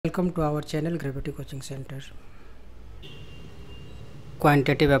Welcome to our channel Gravity Coaching Center.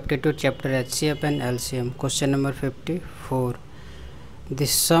 Quantitative Aptitude Chapter HCF and LCM. Question number 54. The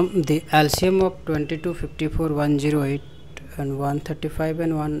LCM of 22, 54, 108 and 135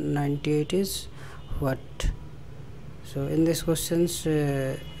 and 198 is what? So in this questions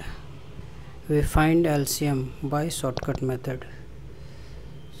we find LCM by shortcut method.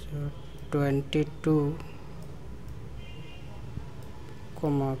 So 22,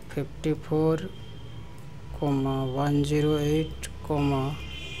 54, 108,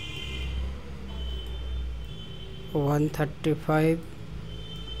 135,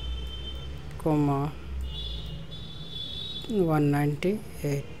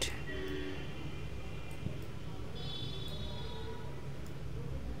 198.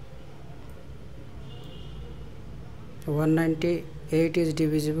 So 198 is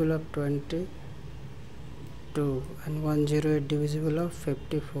divisible of 22 and 108 divisible of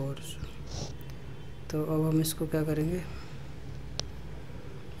 54. तो अब हम इसको क्या करेंगे,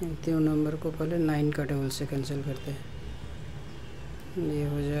 इन तीनों number को पहले 9 का टेबल से कैंसिल करते हैं. ये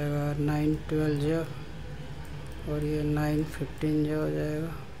हो जाएगा 9 12 जो, और ये 9 15 जो हो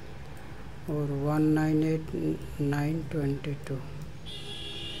जाएगा, और 198 9 22.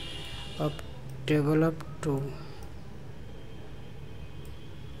 अब टेबल ऑफ 2,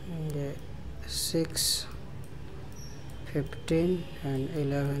 ये 6 15 and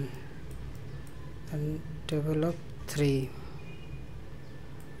 11, and table of 3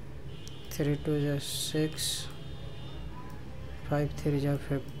 2 is 6, 5 3 is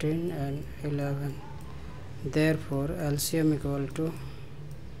 15 and 11. Therefore LCM equal to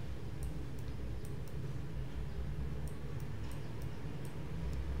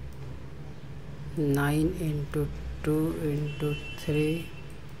 9 into 2 into 3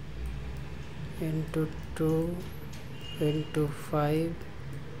 into 2 into 5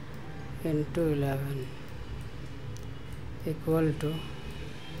 into 11 equal to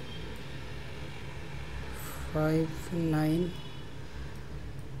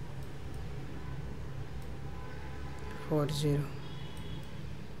 5940.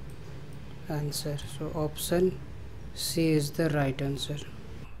 Answer. So option C is the right answer.